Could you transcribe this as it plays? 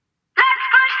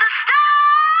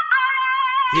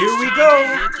Here we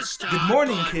go! Good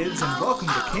morning, kids, and welcome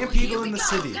to Camp Eagle in the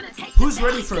City. Who's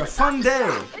ready for a fun day?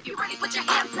 If you're ready, put your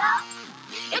hands up.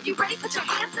 If you're ready, put your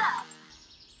hands up.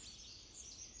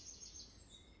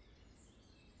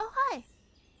 Oh, hi.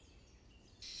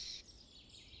 Shh.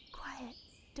 Quiet.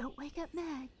 Don't wake up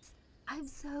Mags. I'm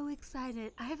so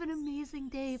excited. I have an amazing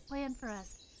day planned for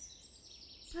us.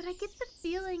 But I get the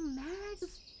feeling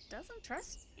Mags doesn't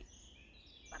trust me.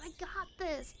 But I got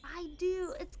this. I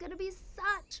do. It's going to be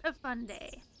such a fun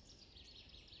day.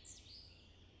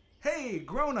 Hey,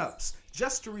 grown-ups!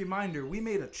 Just a reminder, we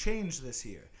made a change this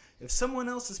year. If someone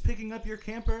else is picking up your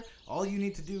camper, all you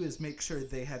need to do is make sure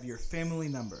they have your family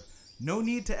number. No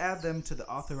need to add them to the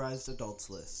authorized adults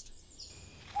list.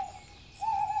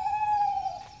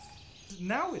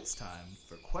 Now it's time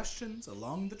for questions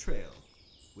along the trail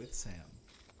with Sam.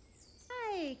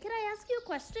 Hi, can I ask you a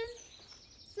question?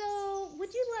 So,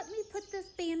 would you let me put this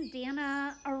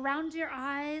bandana around your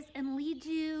eyes and lead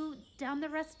you down the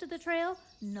rest of the trail?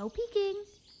 No peeking.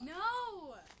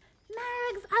 No!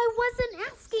 Mags, I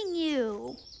wasn't asking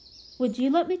you. Would you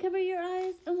let me cover your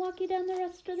eyes and walk you down the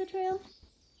rest of the trail?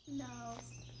 No.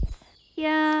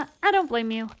 Yeah, I don't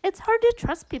blame you. It's hard to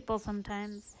trust people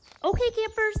sometimes. Okay,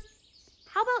 campers,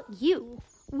 how about you?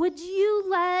 Would you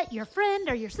let your friend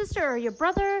or your sister or your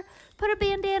brother put a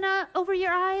bandana over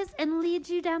your eyes and lead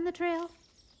you down the trail?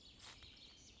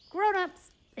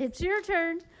 Grown-ups, it's your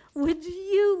turn. Would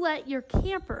you let your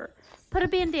camper put a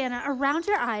bandana around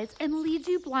your eyes and lead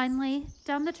you blindly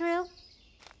down the trail?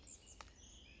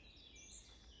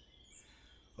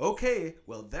 Okay,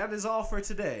 well that is all for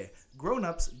today.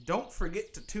 Grown-ups, don't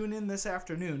forget to tune in this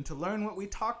afternoon to learn what we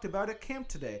talked about at camp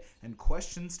today and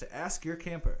questions to ask your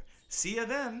camper. See ya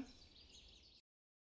then!